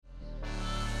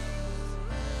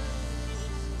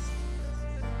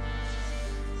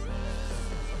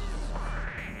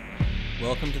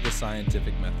Welcome to the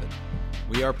Scientific Method.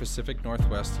 We are Pacific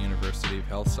Northwest University of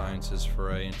Health Sciences'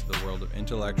 foray into the world of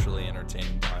intellectually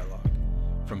entertaining dialogue.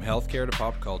 From healthcare to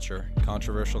pop culture,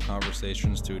 controversial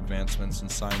conversations to advancements in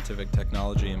scientific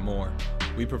technology and more,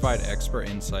 we provide expert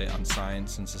insight on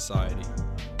science and society.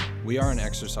 We are an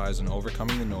exercise in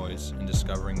overcoming the noise and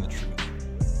discovering the truth.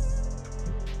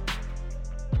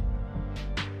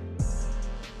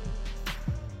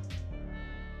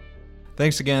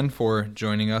 Thanks again for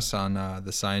joining us on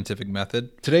the Scientific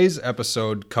Method. Today's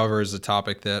episode covers a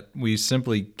topic that we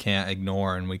simply can't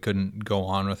ignore and we couldn't go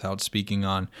on without speaking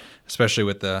on, especially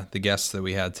with the guests that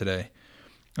we had today.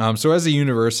 So as a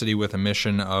university with a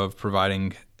mission of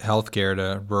providing healthcare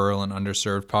to rural and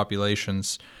underserved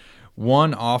populations,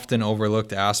 one often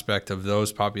overlooked aspect of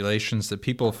those populations that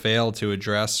people fail to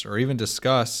address or even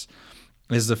discuss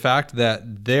is the fact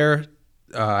that their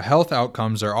health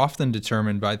outcomes are often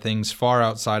determined by things far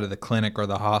outside of the clinic or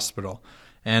the hospital.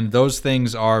 And those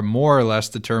things are more or less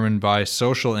determined by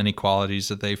social inequalities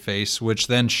that they face, which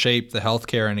then shape the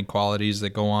healthcare inequalities that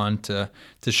go on to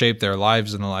shape their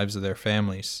lives and the lives of their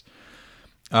families.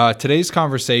 Today's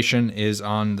conversation is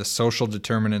on the social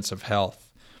determinants of health.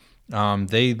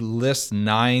 They list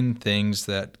 9 things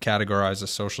that categorize the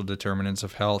social determinants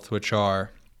of health, which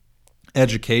are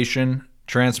education,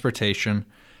 transportation,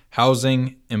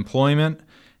 housing, employment,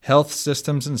 health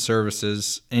systems and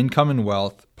services, income and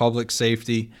wealth, public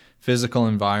safety, physical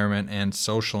environment, and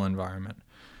social environment.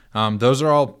 Those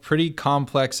are all pretty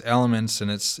complex elements,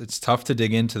 and it's tough to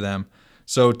dig into them.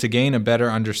 So to gain a better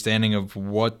understanding of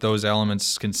what those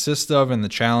elements consist of and the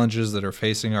challenges that are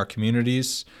facing our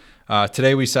communities,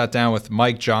 today we sat down with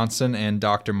Mike Johnson and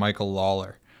Dr. Michael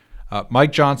Lawler.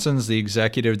 Mike Johnson's the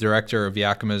executive director of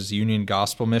Yakima's Union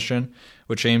Gospel Mission,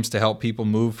 which aims to help people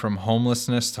move from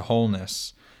homelessness to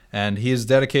wholeness. And he has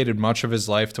dedicated much of his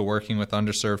life to working with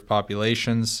underserved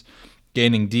populations,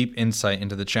 gaining deep insight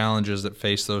into the challenges that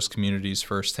face those communities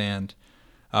firsthand.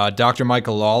 Dr.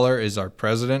 Michael Lawler is our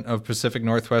president of Pacific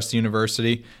Northwest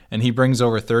University, and he brings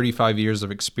over 35 years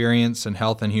of experience in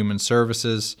health and human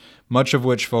services, much of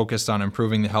which focused on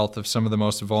improving the health of some of the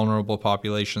most vulnerable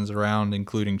populations around,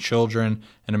 including children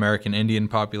and American Indian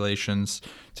populations,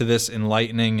 to this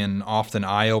enlightening and often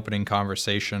eye-opening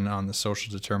conversation on the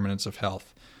social determinants of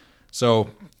health. So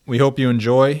we hope you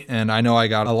enjoy, and I know I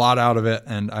got a lot out of it,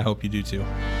 and I hope you do too.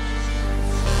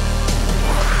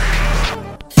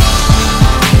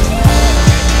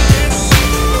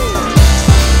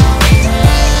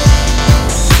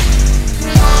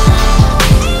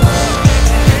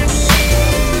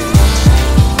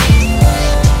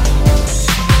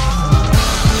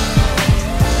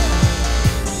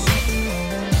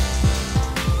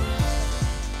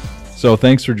 So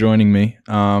thanks for joining me.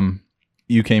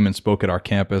 You came and spoke at our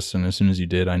campus, and as soon as you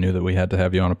did, I knew that we had to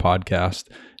have you on a podcast.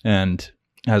 And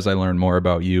as I learned more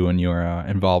about you and your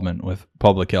involvement with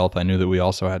public health, I knew that we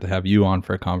also had to have you on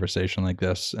for a conversation like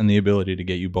this. And the ability to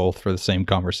get you both for the same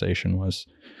conversation was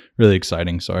really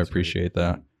exciting, so I appreciate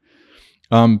that.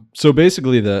 So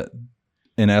basically,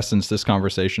 in essence, this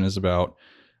conversation is about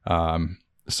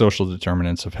social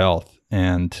determinants of health.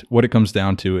 And what it comes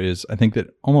down to is I think that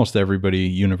almost everybody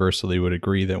universally would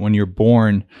agree that when you're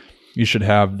born, you should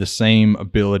have the same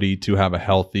ability to have a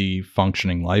healthy,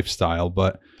 functioning lifestyle.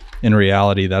 But in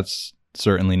reality, that's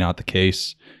certainly not the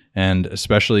case. And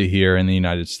especially here in the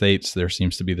United States, there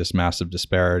seems to be this massive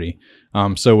disparity.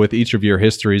 So with each of your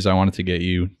histories, I wanted to get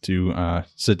you to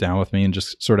sit down with me and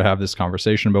just sort of have this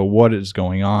conversation about what is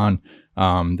going on,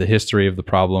 the history of the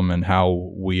problem, and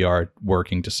how we are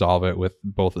working to solve it with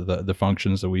both of the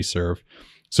functions that we serve.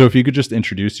 So if you could just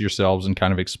introduce yourselves and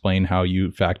kind of explain how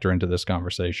you factor into this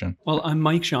conversation. Well, I'm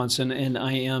Mike Johnson, and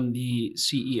I am the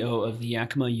CEO of the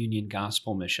Yakima Union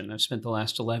Gospel Mission. I've spent the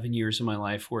last 11 years of my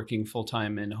life working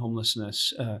full-time in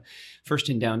homelessness, first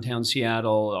in downtown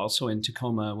Seattle, also in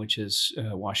Tacoma, which is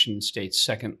Washington State's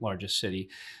second largest city,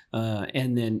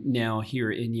 and then now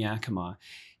here in Yakima.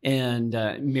 And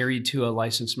married to a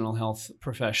licensed mental health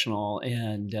professional,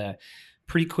 and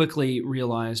pretty quickly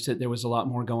realized that there was a lot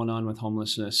more going on with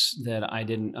homelessness that I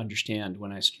didn't understand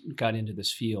when I got into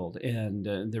this field.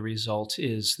 And the result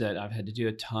is that I've had to do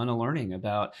a ton of learning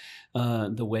about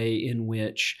the way in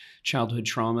which childhood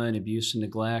trauma and abuse and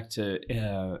neglect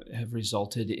have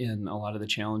resulted in a lot of the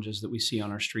challenges that we see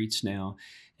on our streets now.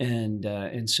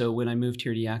 And so when I moved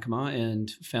here to Yakima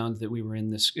and found that we were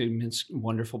in this immense,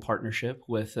 wonderful partnership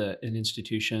with an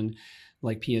institution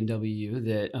like PNW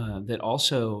that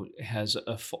also has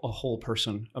a whole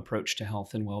person approach to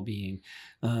health and well-being.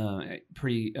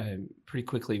 Pretty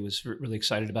quickly was really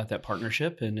excited about that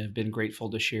partnership, and have been grateful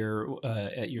to share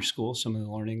at your school some of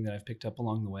the learning that I've picked up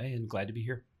along the way, and glad to be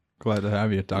here. Glad to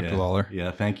have you, Dr. Lawler.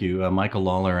 Yeah, thank you. Michael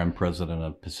Lawler, I'm president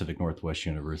of Pacific Northwest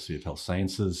University of Health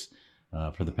Sciences.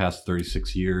 For the past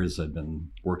 36 years, I've been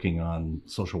working on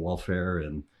social welfare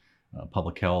and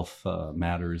public health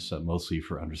matters, mostly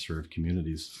for underserved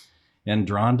communities, and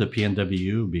drawn to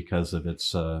PNW because of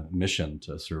its mission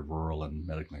to serve rural and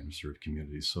medically underserved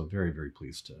communities. So very, very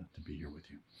pleased to be here with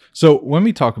you. So when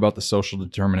we talk about the social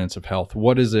determinants of health,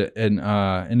 what is it in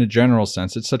a general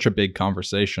sense? It's such a big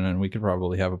conversation, and we could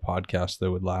probably have a podcast that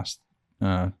would last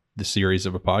the series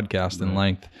of a podcast in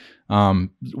length.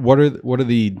 What are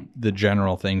the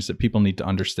general things that people need to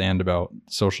understand about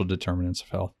social determinants of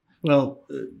health? Well,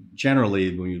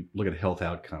 generally, when you look at health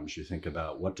outcomes, you think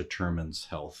about what determines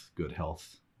health, good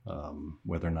health,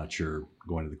 whether or not you're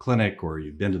going to the clinic or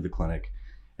you've been to the clinic.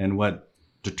 And what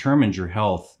determines your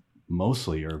health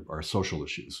mostly are social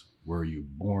issues. Where are you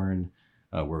born?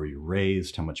 Where were you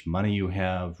raised? How much money you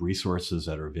have? Resources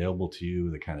that are available to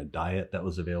you? The kind of diet that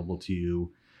was available to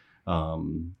you?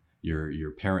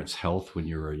 Your parents' health when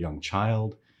you were a young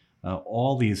child?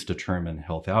 All these determine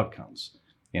health outcomes.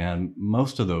 And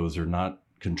most of those are not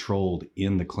controlled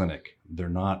in the clinic. They're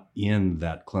not in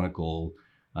that clinical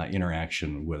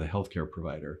interaction with a healthcare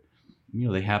provider.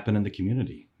 They happen in the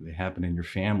community. They happen in your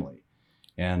family.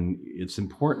 And it's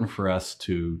important for us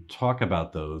to talk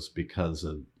about those because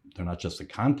they're not just the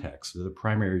context, they're the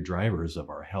primary drivers of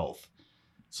our health.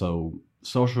 So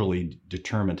socially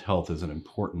determined health is an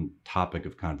important topic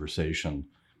of conversation,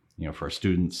 for our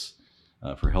students,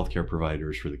 for healthcare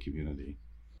providers, for the community.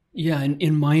 Yeah, and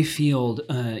in my field,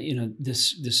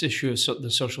 this issue of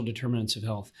the social determinants of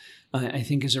health, I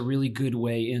think, is a really good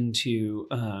way into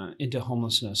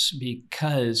homelessness,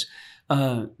 because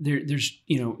there's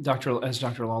as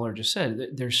Dr. Lawler just said,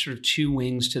 there's sort of two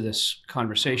wings to this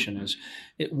conversation.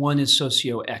 One is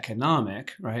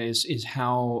socioeconomic, right? Is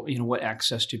how what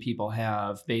access do people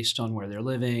have based on where they're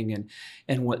living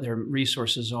and what their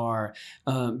resources are.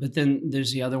 But then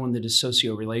there's the other one that is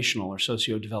socio-relational or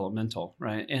socio-developmental,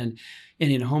 right? And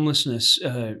in homelessness,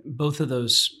 both of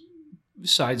those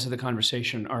sides of the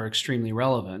conversation are extremely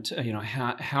relevant.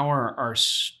 How are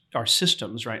our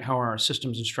systems, right? How are our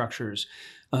systems and structures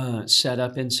set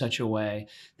up in such a way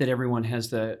that everyone has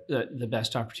the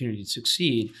best opportunity to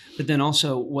succeed? But then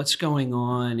also, what's going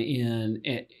on in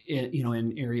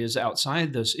areas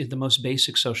outside the most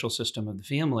basic social system of the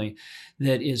family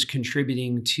that is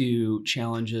contributing to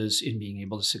challenges in being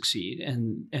able to succeed?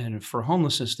 And for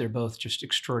homelessness, they're both just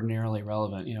extraordinarily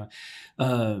relevant.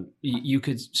 You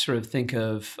could sort of think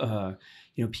of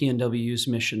PNW's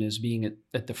mission as being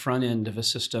at the front end of a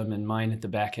system, and mine at the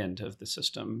back end of the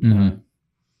system. Mm-hmm.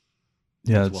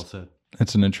 Yeah, that's well said.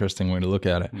 That's an interesting way to look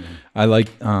at it. Mm-hmm. I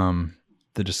like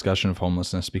the discussion of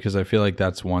homelessness because I feel like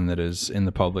that's one that is in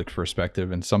the public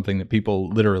perspective and something that people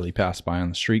literally pass by on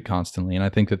the street constantly. And I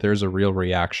think that there's a real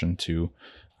reaction to,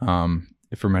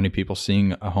 for many people,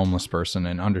 seeing a homeless person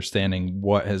and understanding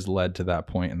what has led to that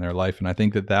point in their life. And I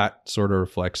think that sort of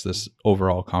reflects this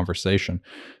overall conversation.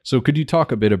 So could you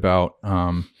talk a bit about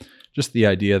just the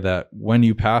idea that when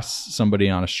you pass somebody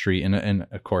on a street, and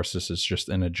of course this is just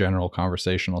in a general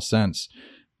conversational sense,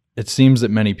 it seems that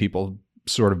many people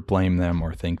sort of blame them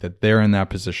or think that they're in that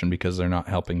position because they're not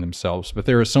helping themselves. But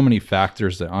there are so many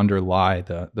factors that underlie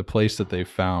the place that they've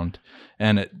found.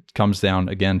 And it comes down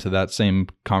again to that same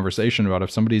conversation about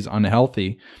if somebody's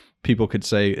unhealthy, people could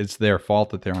say it's their fault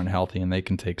that they're unhealthy and they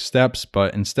can take steps.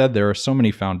 But instead, there are so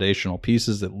many foundational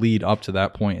pieces that lead up to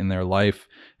that point in their life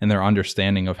and their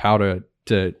understanding of how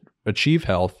to achieve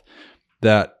health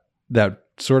that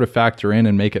sort of factor in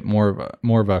and make it more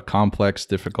of a complex,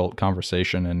 difficult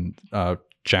conversation and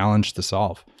challenge to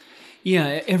solve.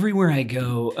 Yeah, everywhere I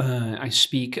go, I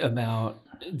speak about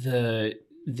the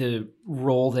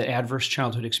role that adverse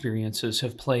childhood experiences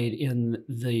have played in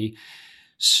the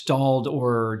stalled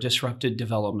or disrupted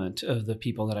development of the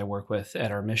people that I work with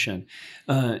at our mission,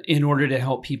 in order to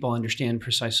help people understand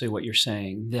precisely what you're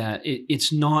saying, that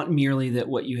it's not merely that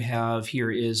what you have here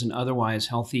is an otherwise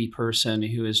healthy person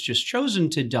who has just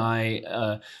chosen to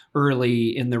die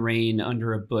early in the rain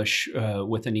under a bush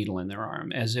with a needle in their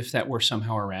arm, as if that were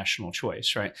somehow a rational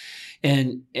choice, right?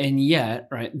 And yet,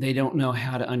 right, they don't know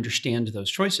how to understand those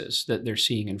choices that they're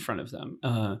seeing in front of them.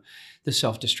 The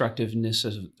self-destructiveness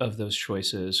of those choices,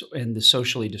 choices and the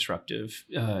socially disruptive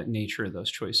nature of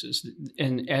those choices.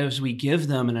 And as we give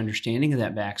them an understanding of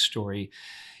that backstory,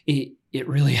 it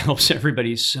really helps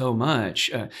everybody so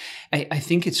much. I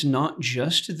think it's not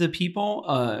just the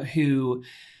people who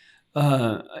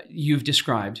you've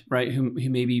described, right, who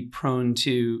may be prone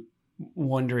to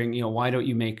wondering, why don't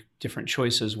you make different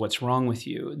choices? What's wrong with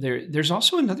you? There's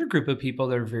also another group of people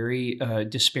that are very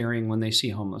despairing when they see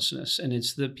homelessness, and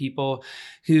it's the people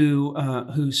who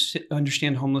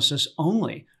understand homelessness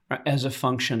only as a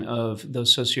function of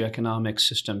those socioeconomic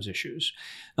systems issues.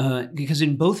 Because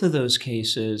in both of those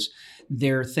cases,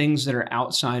 there are things that are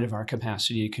outside of our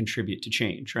capacity to contribute to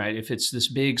change, right? If it's this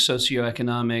big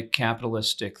socioeconomic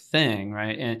capitalistic thing,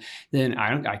 right, and then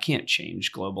I can't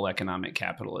change global economic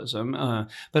capitalism.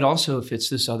 But also if it's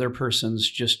this other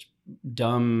person's just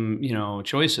dumb,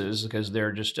 choices because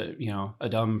they're just a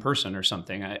dumb person or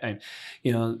something,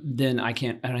 then I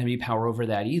don't have any power over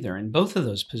that either. And both of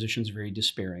those positions are very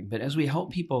despairing. But as we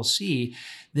help people see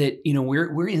that,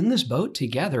 we're in this boat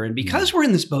together, and because we're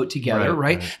in this boat together,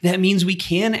 right, that means we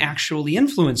can actually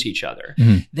influence each other.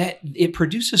 That it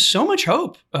produces so much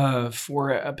hope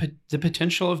for the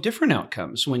potential of different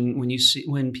outcomes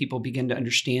when people begin to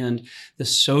understand the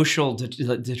social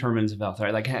determinants of health,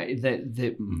 right? Like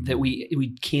that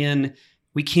we can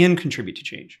contribute to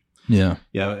change. Yeah.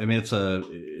 I mean,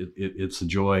 it's a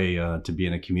joy to be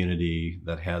in a community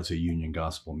that has a union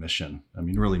gospel mission. I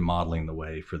mean, really modeling the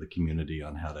way for the community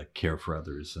on how to care for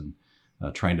others and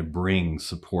trying to bring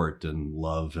support and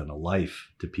love and a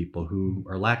life to people who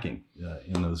are lacking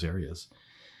in those areas.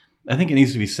 I think it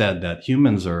needs to be said that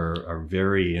humans are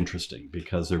very interesting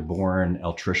because they're born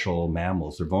altricial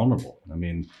mammals. They're vulnerable. I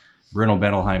mean, Bruno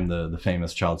Bettelheim, the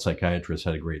famous child psychiatrist,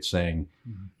 had a great saying.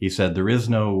 He said, there is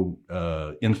no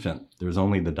infant, there's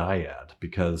only the dyad,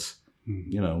 because,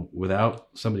 without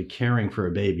somebody caring for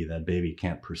a baby, that baby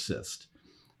can't persist.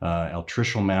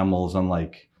 Altricial mammals,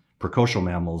 unlike precocial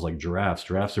mammals like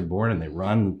giraffes are born and they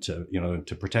run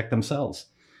to protect themselves.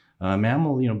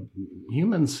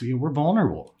 Humans, we're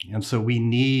vulnerable. And so we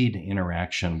need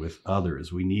interaction with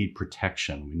others. We need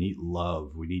protection. We need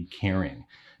love. We need caring.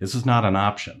 This is not an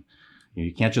option.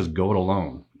 You can't just go it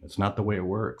alone. It's not the way it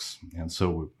works. And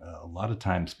so a lot of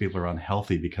times people are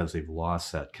unhealthy because they've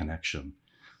lost that connection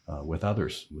with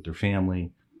others, with their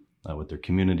family, with their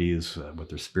communities, with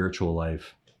their spiritual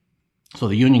life. So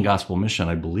the Union Gospel Mission,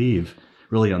 I believe,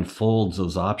 really unfolds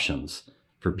those options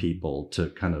for people to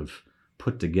kind of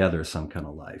put together some kind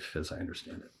of life, as I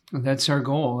understand it. That's our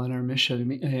goal and our mission. I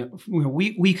mean,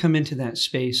 we come into that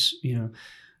space,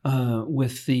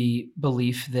 with the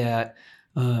belief that,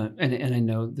 and I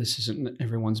know this isn't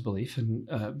everyone's belief,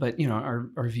 but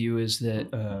our view is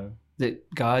that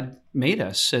God made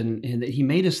us and that He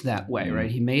made us that way,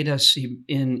 right? He made us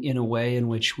in a way in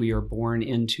which we are born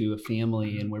into a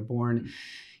family, and we're born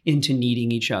into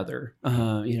needing each other,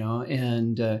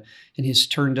 and He's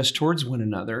turned us towards one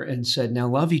another and said, now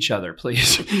love each other,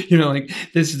 please.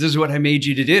 This is what I made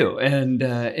you to do.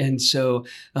 And so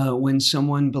when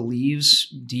someone believes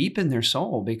deep in their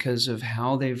soul because of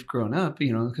how they've grown up,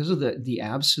 because of the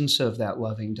absence of that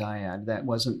loving dyad that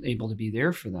wasn't able to be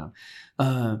there for them,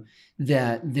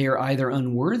 that they're either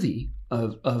unworthy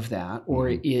of that, or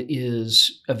it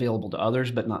is available to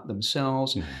others but not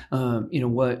themselves.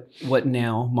 What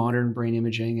now modern brain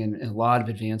imaging and a lot of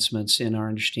advancements in our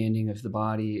understanding of the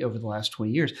body over the last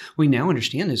 20 years, we now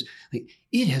understand is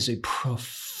it has a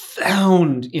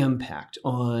profound impact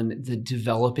on the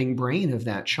developing brain of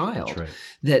that child,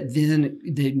 that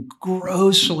then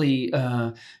grossly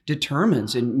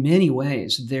determines in many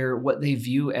ways what they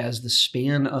view as the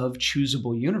span of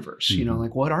choosable universe.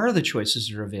 What are the choices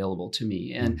that are available to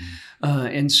me?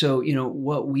 And so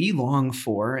what we long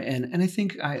for, and I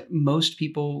think most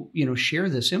people share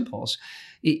this impulse,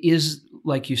 is,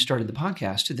 like you started the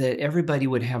podcast, that everybody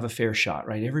would have a fair shot,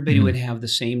 right? Everybody would have the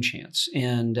same chance.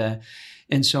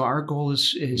 And so our goal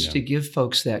is to give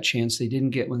folks that chance they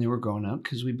didn't get when they were growing up,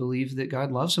 because we believe that God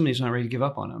loves them and He's not ready to give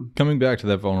up on them. Coming back to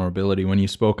that vulnerability, when you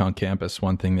spoke on campus,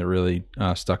 one thing that really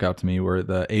stuck out to me were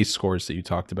the ACE scores that you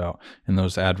talked about and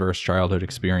those adverse childhood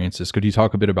experiences. Could you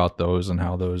talk a bit about those and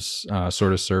how those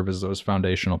sort of serve as those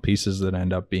foundational pieces that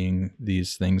end up being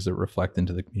these things that reflect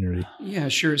into the community? Yeah,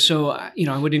 sure. So,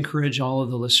 I would encourage all of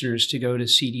the listeners to go to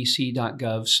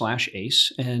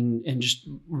cdc.gov/ACE and just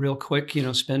real quick,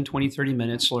 spend 20, 30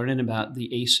 minutes learning about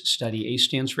the ACE study. ACE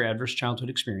stands for Adverse Childhood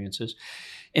Experiences.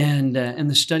 And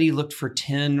the study looked for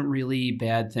 10 really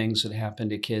bad things that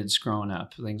happened to kids growing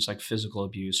up, things like physical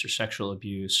abuse or sexual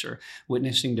abuse or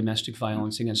witnessing domestic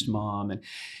violence against mom.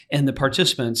 And the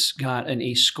participants got an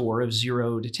ACE score of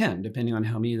 0 to 10, depending on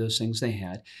how many of those things they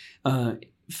had.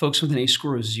 Folks with an ACE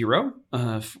score of 0,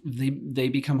 they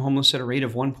become homeless at a rate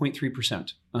of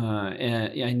 1.3%.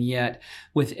 And yet,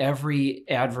 with every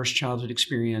adverse childhood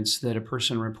experience that a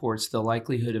person reports, the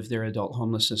likelihood of their adult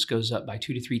homelessness goes up by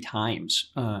 2 to 3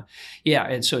 times.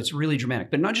 And so it's really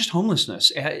dramatic. But not just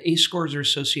homelessness. ACE scores are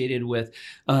associated with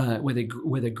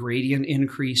a gradient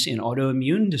increase in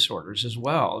autoimmune disorders as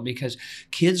well, because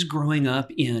kids growing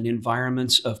up in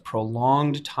environments of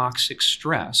prolonged toxic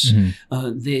stress,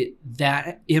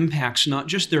 that impacts not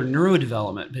just their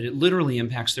neurodevelopment, but it literally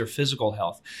impacts their physical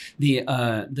health. The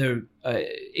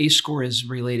ACE score is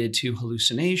related to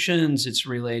hallucinations. It's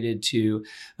related to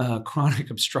chronic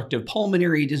obstructive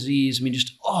pulmonary disease. I mean,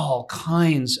 just all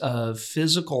kinds of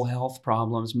physical health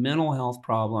problems, mental health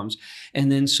problems,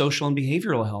 and then social and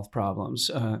behavioral health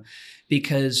problems.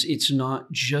 Because it's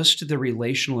not just the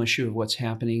relational issue of what's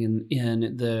happening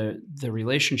in the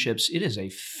relationships. It is a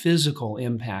physical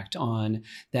impact on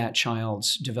that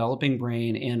child's developing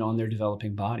brain and on their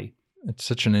developing body. It's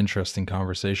such an interesting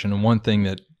conversation. And one thing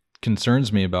that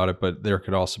concerns me about it, but there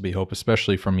could also be hope,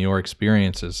 especially from your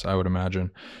experiences, I would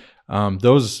imagine.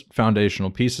 Those foundational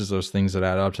pieces, those things that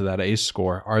add up to that ACE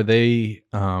score, are they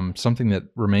something that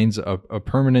remains a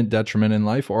permanent detriment in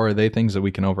life, or are they things that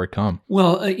we can overcome?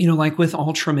 Well, like with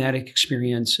all traumatic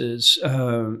experiences,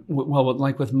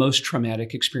 like with most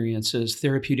traumatic experiences,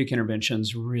 therapeutic intervention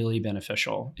is really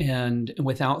beneficial. And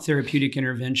without therapeutic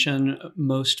intervention,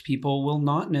 most people will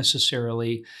not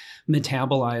necessarily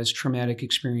metabolize traumatic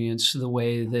experience the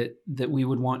way that we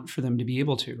would want for them to be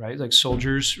able to, right? Like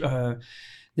soldiers,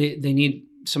 they need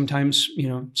sometimes,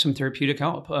 some therapeutic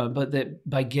help, but that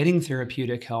by getting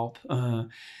therapeutic help,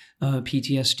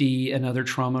 PTSD and other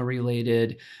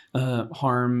trauma-related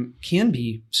harm can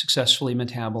be successfully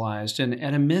metabolized and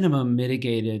at a minimum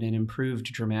mitigated and improved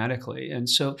dramatically. And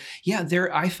so,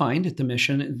 I find at the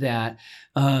mission that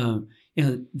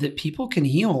that people can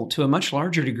heal to a much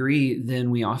larger degree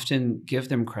than we often give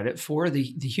them credit for. The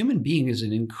human being is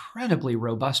an incredibly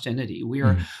robust entity. We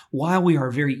are, while we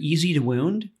are very easy to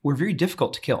wound, we're very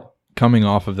difficult to kill. Coming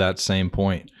off of that same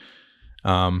point,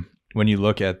 when you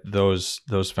look at those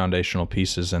foundational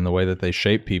pieces and the way that they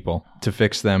shape people to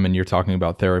fix them, and you're talking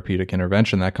about therapeutic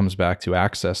intervention, that comes back to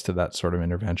access to that sort of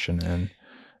intervention. And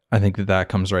I think that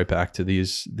comes right back to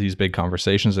these big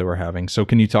conversations that we're having. So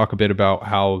can you talk a bit about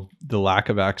how the lack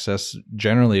of access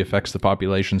generally affects the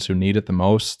populations who need it the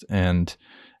most, and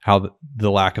how the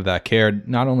lack of that care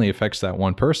not only affects that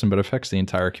one person, but affects the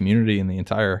entire community and the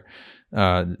entire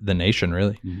the nation,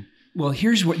 really? Mm-hmm. Well,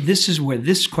 this is where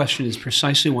this question is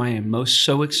precisely why I'm most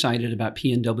so excited about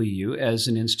PNWU as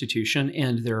an institution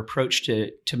and their approach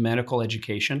to medical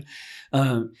education.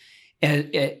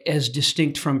 As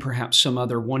distinct from perhaps some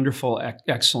other wonderful,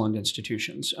 excellent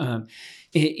institutions,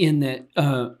 in that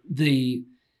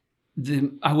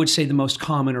I would say the most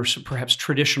common or perhaps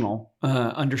traditional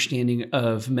understanding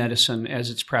of medicine as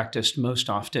it's practiced most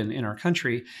often in our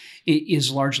country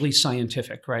is largely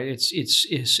scientific, right? It's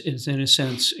in a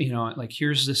sense, like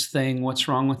here's this thing, what's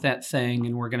wrong with that thing,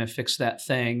 and we're going to fix that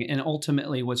thing, and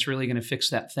ultimately, what's really going to fix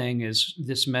that thing is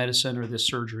this medicine or this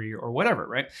surgery or whatever,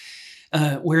 right?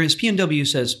 Whereas PNW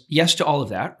says yes to all of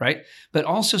that, right? But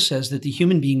also says that the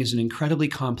human being is an incredibly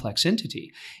complex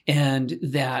entity, and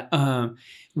that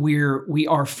we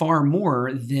are far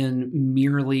more than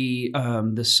merely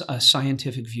a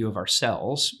scientific view of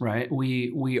ourselves, right?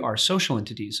 We are social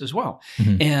entities as well,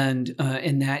 and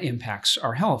that impacts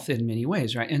our health in many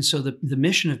ways, right? And so the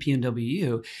mission of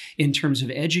PNWU, in terms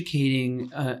of educating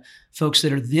folks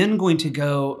that are then going to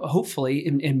go, hopefully,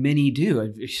 and many do,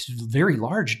 a very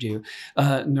large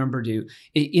number do,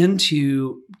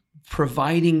 into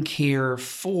providing care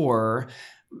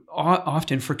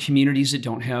often for communities that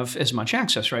don't have as much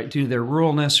access, right? Due to their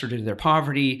ruralness or due to their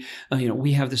poverty.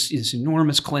 We have this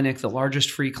enormous clinic, the largest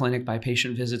free clinic by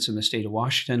patient visits in the state of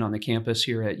Washington, on the campus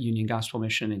here at Union Gospel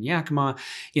Mission in Yakima.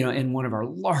 And one of our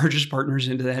largest partners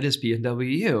into that is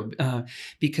PNWU,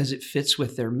 because it fits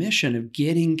with their mission of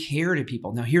getting care to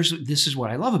people. Now, this is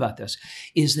what I love about this,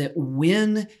 is that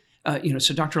when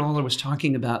So Dr. Lawler was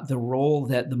talking about the role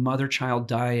that the mother-child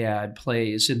dyad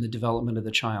plays in the development of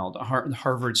the child. The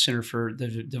Harvard Center for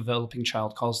the Developing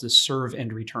Child calls this serve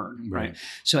and return, right?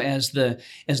 So as the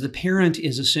parent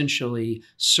is essentially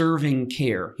serving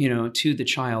care, to the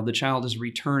child is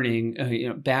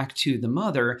returning, back to the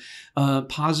mother,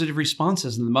 positive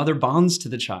responses, and the mother bonds to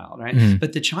the child, right? Mm-hmm.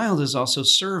 But the child is also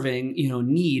serving,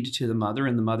 need to the mother,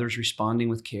 and the mother's responding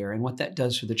with care. And what that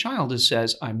does for the child is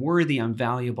says, I'm worthy, I'm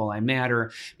valuable, I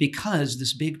matter, because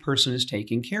this big person is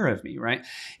taking care of me, right?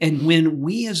 And when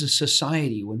we as a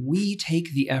society, when we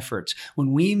take the efforts,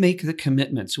 when we make the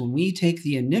commitments, when we take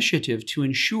the initiative to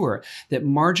ensure that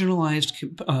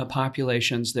marginalized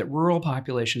populations, that rural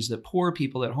populations, that poor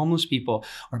people, that homeless people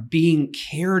are being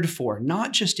cared for,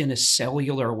 not just in a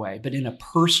cellular way, but in a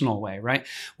personal way, right?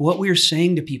 What we are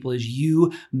saying to people is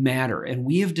you matter. And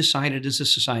we have decided as a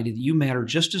society that you matter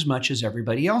just as much as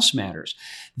everybody else matters.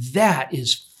 That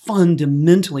is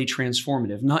fundamentally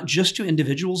transformative, not just to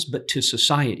individuals, but to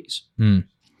societies. Mm.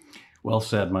 Well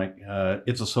said, Mike.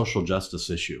 It's a social justice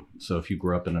issue. So if you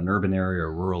grew up in an urban area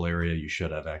or rural area, you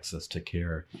should have access to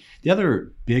care. The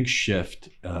other big shift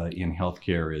in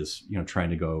healthcare is, trying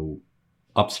to go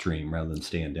upstream rather than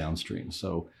staying downstream.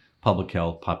 So public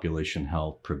health, population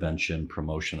health, prevention,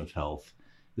 promotion of health.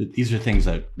 These are things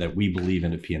that we believe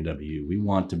in at PNW. We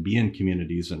want to be in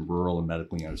communities and rural and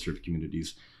medically underserved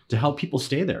communities to help people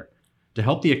stay there, to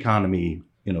help the economy,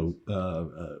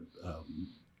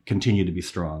 continue to be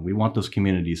strong. We want those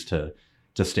communities to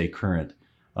stay current,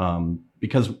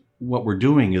 because what we're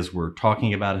doing is we're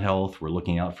talking about health. We're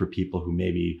looking out for people who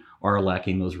maybe are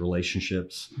lacking those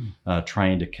relationships,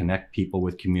 trying to connect people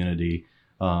with community.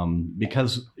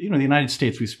 Because, in the United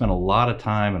States, we spend a lot of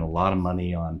time and a lot of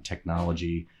money on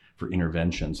technology for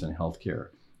interventions in healthcare,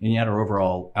 and yet our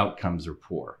overall outcomes are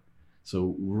poor.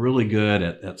 So we're really good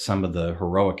at some of the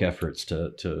heroic efforts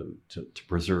to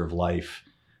preserve life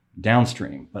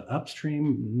downstream, but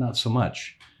upstream, not so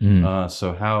much.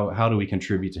 So how do we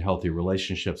contribute to healthy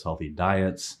relationships, healthy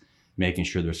diets, making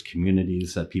sure there's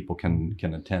communities that people can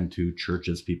attend to,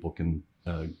 churches people can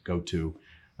go to.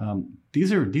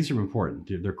 These are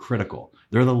important. They're critical.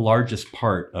 They're the largest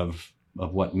part of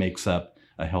what makes up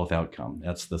a health outcome.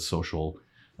 That's the social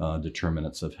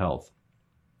determinants of health.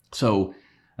 So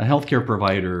a healthcare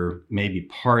provider may be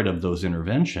part of those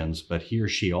interventions, but he or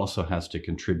she also has to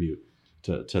contribute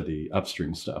to the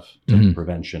upstream stuff, to the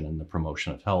prevention and the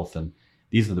promotion of health. And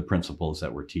these are the principles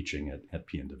that we're teaching at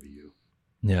PNWU.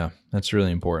 Yeah, that's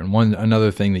really important.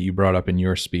 Another thing that you brought up in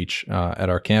your speech at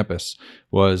our campus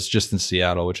was just in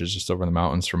Seattle, which is just over the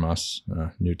mountains from us,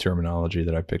 new terminology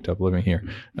that I picked up living here.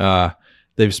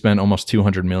 They've spent almost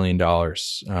 $200 million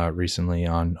recently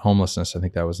on homelessness. I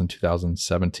think that was in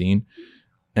 2017.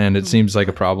 And it seems like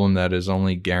a problem that is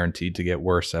only guaranteed to get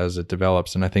worse as it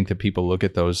develops. And I think that people look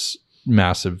at those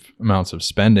massive amounts of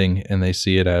spending and they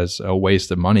see it as a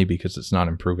waste of money because it's not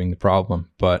improving the problem.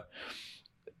 But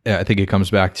I think it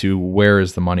comes back to where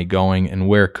is the money going and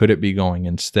where could it be going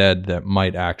instead that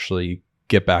might actually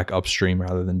get back upstream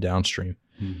rather than downstream.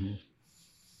 Mm-hmm.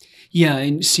 Yeah,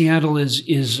 and Seattle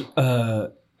is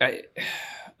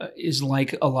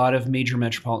like a lot of major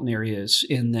metropolitan areas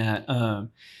in that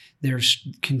they're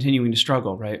continuing to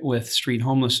struggle, right, with street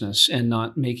homelessness and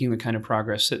not making the kind of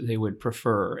progress that they would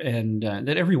prefer and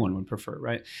that everyone would prefer,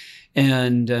 right?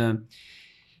 And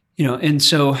and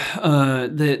so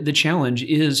the challenge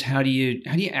is how do you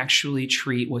actually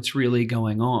treat what's really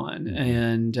going on?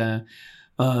 And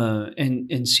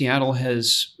Seattle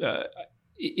is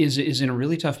in a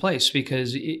really tough place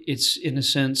because it's in a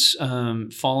sense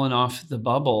fallen off the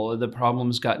bubble. The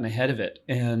problem's gotten ahead of it,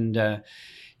 and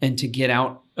to get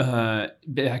out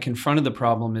back in front of the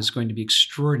problem is going to be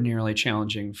extraordinarily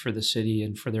challenging for the city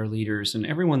and for their leaders. And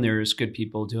everyone there is good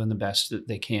people doing the best that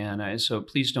they can. So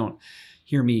please don't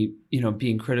hear me,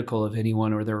 being critical of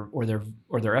anyone or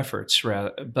their efforts.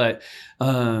 But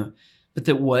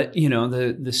that what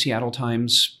the Seattle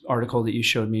Times article that you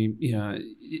showed me,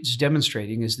 it's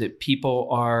demonstrating is that people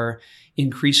are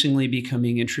increasingly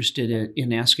becoming interested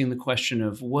in asking the question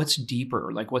of what's deeper,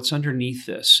 like what's underneath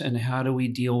this, and how do we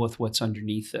deal with what's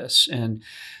underneath this, and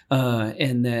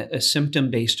that a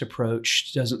symptom-based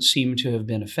approach doesn't seem to have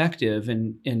been effective,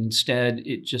 and instead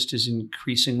it just is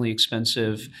increasingly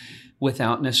expensive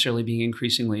without necessarily being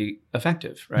increasingly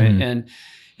effective, right? Mm-hmm.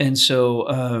 And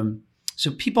so. So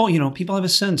people have a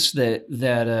sense that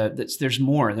there's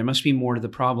more. There must be more to the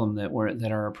problem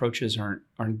that our approaches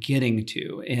aren't getting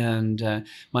to. And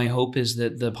my hope is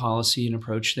that the policy and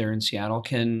approach there in Seattle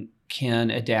can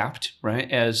can adapt, right,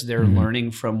 as they're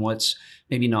learning from what's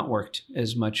maybe not worked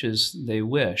as much as they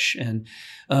wish. And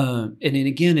then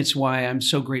again, it's why I'm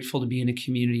so grateful to be in a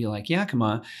community like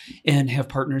Yakima and have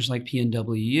partners like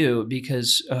PNWU,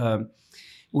 because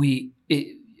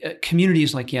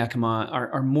communities like Yakima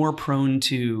are more prone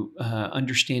to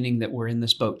understanding that we're in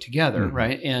this boat together,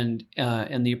 right? And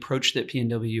the approach that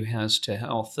PNW has to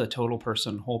health, the total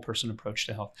person, whole person approach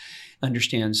to health,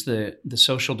 understands the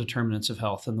social determinants of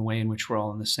health and the way in which we're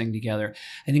all in this thing together.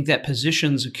 I think that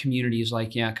positions communities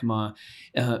like Yakima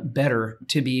better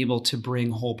to be able to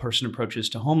bring whole person approaches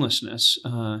to homelessness.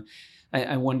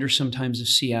 I wonder sometimes if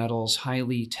Seattle's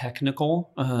highly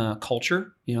technical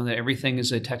culture, that everything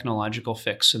is a technological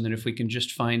fix, and that if we can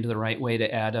just find the right way to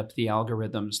add up the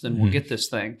algorithms, then we'll get this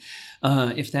thing.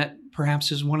 If that perhaps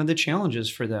is one of the challenges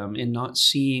for them in not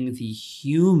seeing the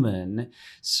human,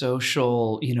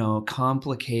 social,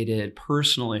 complicated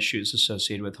personal issues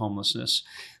associated with homelessness.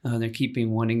 They're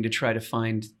keeping wanting to try to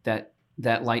find that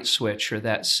light switch or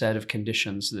that set of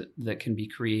conditions that can be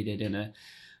created in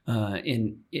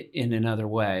another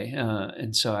way.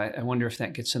 And so I wonder if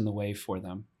that gets in the way for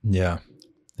them. Yeah,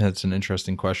 that's an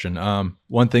interesting question.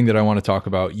 One thing that I want to talk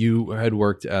about, you had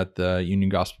worked at the Union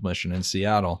Gospel Mission in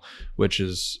Seattle, which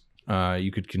is,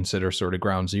 you could consider sort of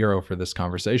ground zero for this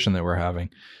conversation that we're having.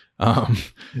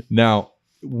 Now,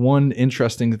 one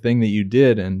interesting thing that you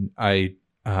did, and I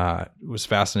was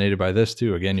fascinated by this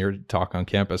too. Again, your talk on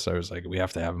campus, I was like, we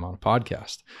have to have him on a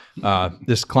podcast.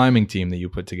 This climbing team that you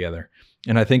put together.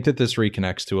 And I think that this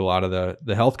reconnects to a lot of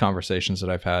the health conversations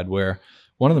that I've had, where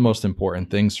one of the most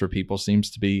important things for people seems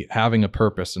to be having a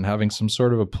purpose and having some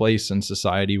sort of a place in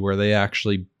society where they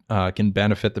actually can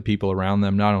benefit the people around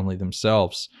them, not only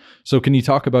themselves. So can you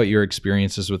talk about your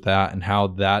experiences with that and how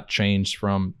that changed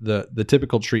from the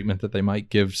typical treatment that they might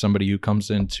give somebody who comes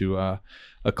into a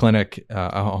clinic,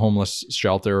 a homeless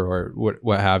shelter, or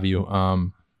what have you,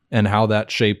 and how that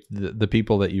shaped the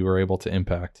people that you were able to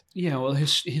impact? Yeah, well,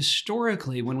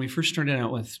 historically, when we first started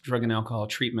out with drug and alcohol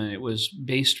treatment, it was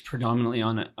based predominantly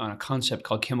on a concept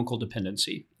called chemical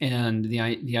dependency. And the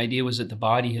idea was that the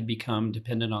body had become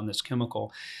dependent on this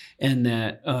chemical, and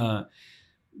that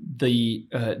the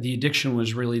addiction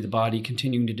was really the body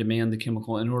continuing to demand the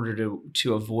chemical in order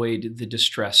to avoid the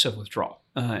distress of withdrawal.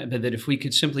 But that if we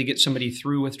could simply get somebody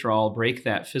through withdrawal, break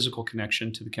that physical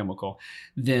connection to the chemical,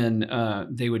 then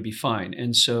they would be fine.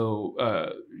 And so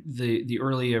the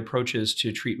early approaches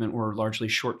to treatment were largely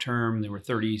short-term. They were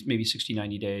 30, maybe 60,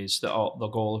 90 days, the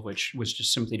goal of which was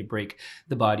just simply to break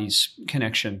the body's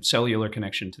connection, cellular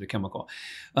connection to the chemical.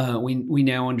 We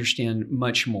now understand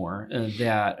much more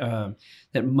that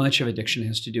much of addiction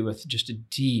has to do with just a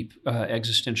deep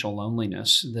existential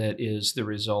loneliness that is the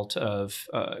result of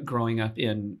growing up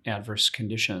in adverse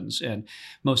conditions. And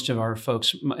most of our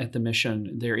folks at the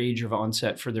mission, their age of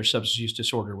onset for their substance use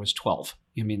disorder was 12.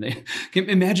 I mean,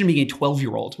 imagine being a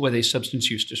 12-year-old with a substance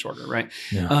use disorder, right?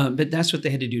 Yeah. But that's what they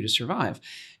had to do to survive.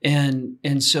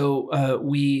 And so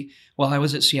while I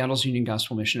was at Seattle's Union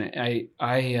Gospel Mission,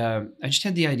 I just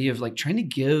had the idea of like trying to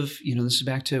give, this is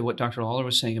back to what Dr. Lawler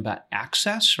was saying about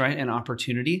access, right, and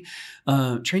opportunity,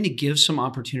 trying to give some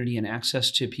opportunity and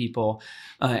access to people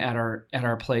at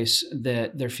our place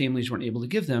that their families weren't able to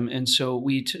give them. And so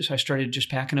I started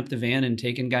just packing up the van and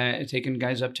taking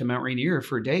guys up to Mount Rainier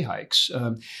for day hikes,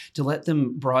 to let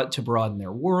them broaden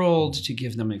their world, to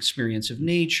give them experience of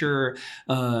nature,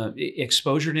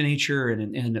 exposure to nature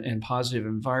and positive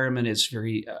environment. It's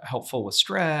very helpful with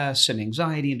stress and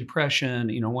anxiety and depression.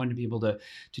 Wanted to be able to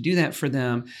do that for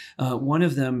them. One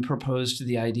of them proposed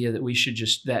the idea that we should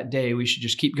just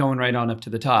keep going right on up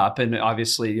to the top. And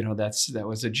obviously, that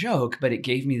was a joke, but it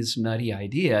gave me this nutty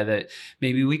idea that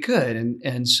maybe we could.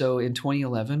 And so in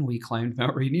 2011, we climbed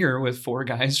Mount Rainier with 4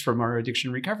 guys from our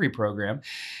addiction recovery program.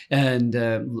 And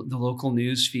the local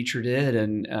news featured it,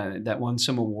 and that won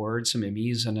some awards, some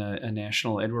Emmys, and a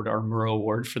national Edward R. Murrow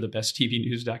Award for the best TV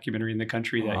news documentary in the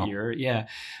country that year. Yeah.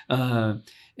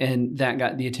 And that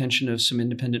got the attention of some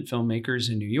independent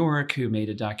filmmakers in New York who made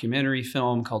a documentary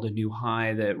film called A New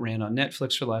High that ran on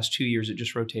Netflix for the last 2 years. It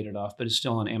just rotated off, but it's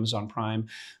still on Amazon Prime.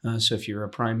 So if you're a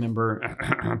Prime member,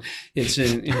 it's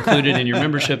included in your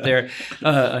membership there,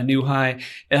 A New High.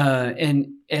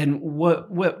 And what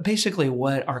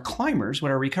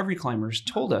our recovery climbers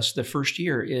told us the first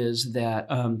year is that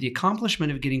the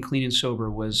accomplishment of getting clean and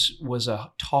sober was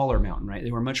a taller mountain, right?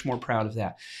 They were much more proud of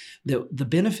that. The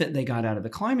benefit they got out of the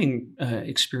climbing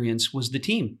experience was the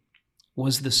team,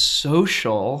 was the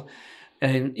social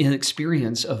an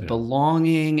experience of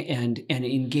belonging and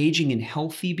engaging in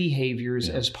healthy behaviors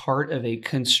as part of a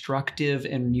constructive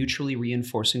and mutually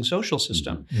reinforcing social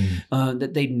system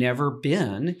that they'd never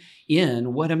been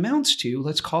in what amounts to,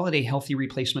 let's call it a healthy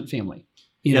replacement family.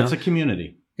 You know? It's a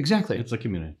community. Exactly. It's a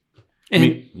community.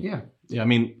 And,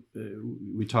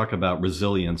 we talk about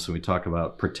resilience and we talk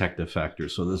about protective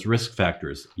factors. So there's risk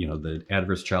factors. The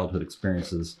adverse childhood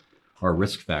experiences are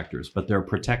risk factors, but there are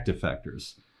protective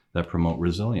factors that promote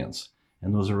resilience.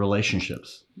 And those are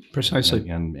relationships. Precisely.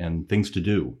 And things to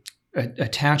do.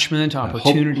 Attachment,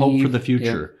 opportunity. Hope for the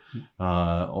future.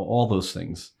 All those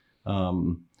things.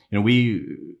 I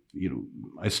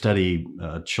study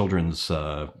children's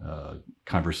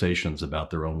conversations about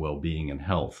their own well-being and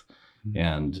health.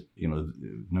 And,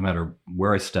 no matter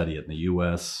where I study it in the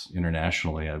U.S.,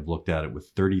 internationally, I've looked at it with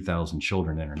 30,000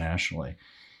 children internationally.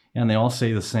 And they all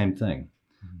say the same thing.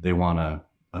 They want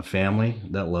a family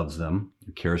that loves them,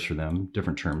 who cares for them,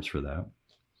 different terms for that.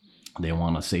 They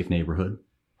want a safe neighborhood.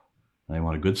 They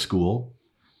want a good school.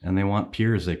 And they want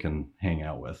peers they can hang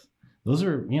out with. Those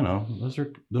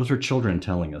are children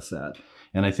telling us that.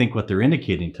 And I think what they're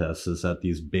indicating to us is that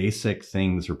these basic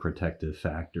things are protective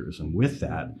factors. And with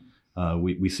that,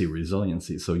 we see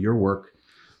resiliency. So your work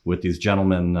with these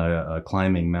gentlemen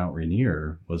climbing Mount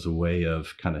Rainier was a way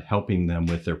of kind of helping them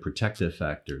with their protective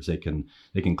factors. They can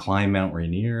climb Mount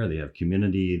Rainier. They have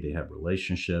community. They have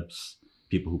relationships,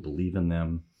 people who believe in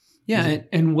them. Yeah,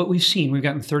 and what we've seen, we've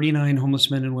gotten 39 homeless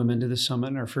men and women to the summit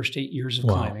in our first 8 years of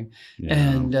climbing.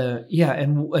 Yeah.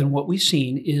 And what we've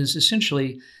seen is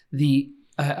essentially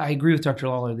I agree with Dr.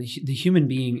 Lawler. The human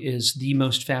being is the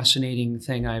most fascinating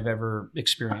thing I've ever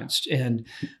experienced, and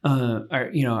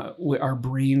our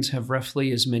brains have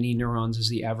roughly as many neurons as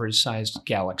the average-sized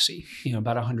galaxy.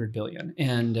 About 100 billion.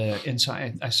 And so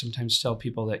I sometimes tell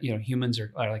people that humans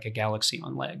are like a galaxy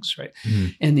on legs, right? Mm-hmm.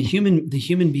 And the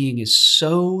human being is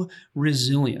so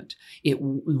resilient.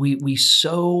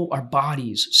 Our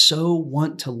bodies so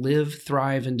want to live,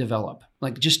 thrive, and develop,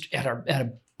 like just at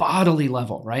a bodily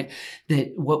level, right?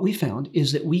 That what we found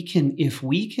is that if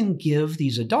we can give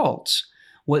these adults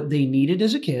what they needed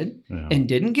as a kid and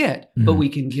didn't get, but we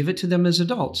can give it to them as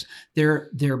adults,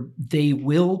 they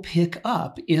will pick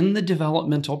up in the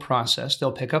developmental process.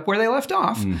 They'll pick up where they left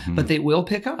off, but they will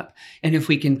pick up. And if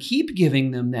we can keep giving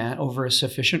them that over a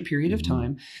sufficient period of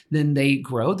time, then they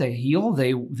grow, they heal,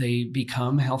 they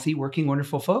become healthy, working,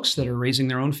 wonderful folks that are raising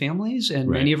their own families. And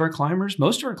many of our climbers,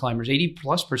 most of our climbers,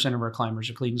 80+% of our climbers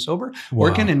are clean and sober,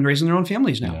 working and raising their own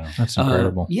families now. Yeah, that's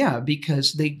incredible.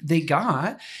 Because they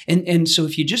got, and so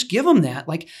if you just give them that,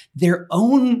 like their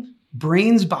own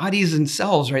brains, bodies, and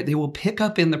cells, right, they will pick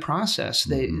up in the process.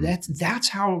 That's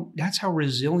how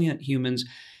resilient humans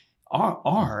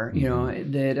are.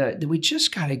 That we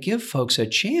just got to give folks a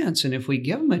chance. And if we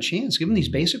give them a chance, give them these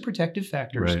basic protective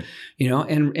factors,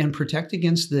 and protect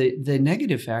against the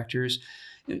negative factors,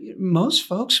 most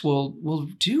folks will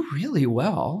do really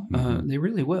well. They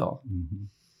really will.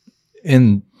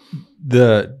 In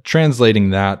the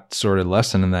translating that sort of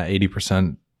lesson in that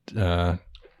 80%,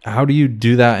 how do you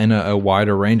do that in a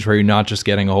wider range where you're not just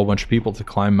getting a whole bunch of people to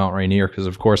climb Mount Rainier? Because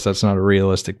of course that's not a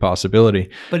realistic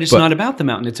possibility. But it's not about the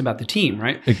mountain, it's about the team,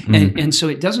 right? And so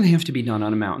it doesn't have to be done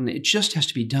on a mountain. It just has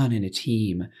to be done in a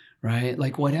team, right?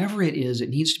 Like whatever it is, it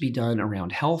needs to be done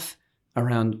around health,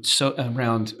 around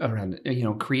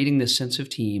creating this sense of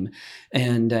team,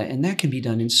 and that can be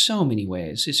done in so many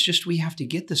ways. It's just we have to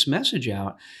get this message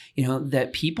out,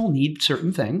 that people need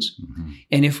certain things,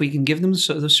 and if we can give them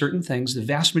those certain things, the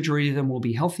vast majority of them will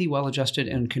be healthy, well-adjusted,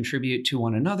 and contribute to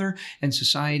one another and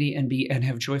society, and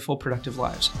have joyful, productive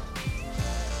lives.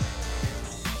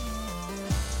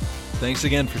 Thanks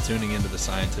again for tuning into The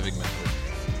Scientific Method.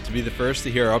 To be the first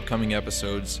to hear our upcoming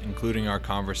episodes, including our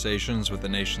conversations with the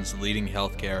nation's leading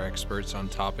healthcare experts on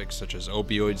topics such as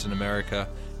opioids in America,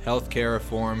 healthcare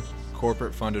reform,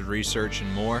 corporate-funded research,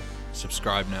 and more,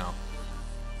 subscribe now.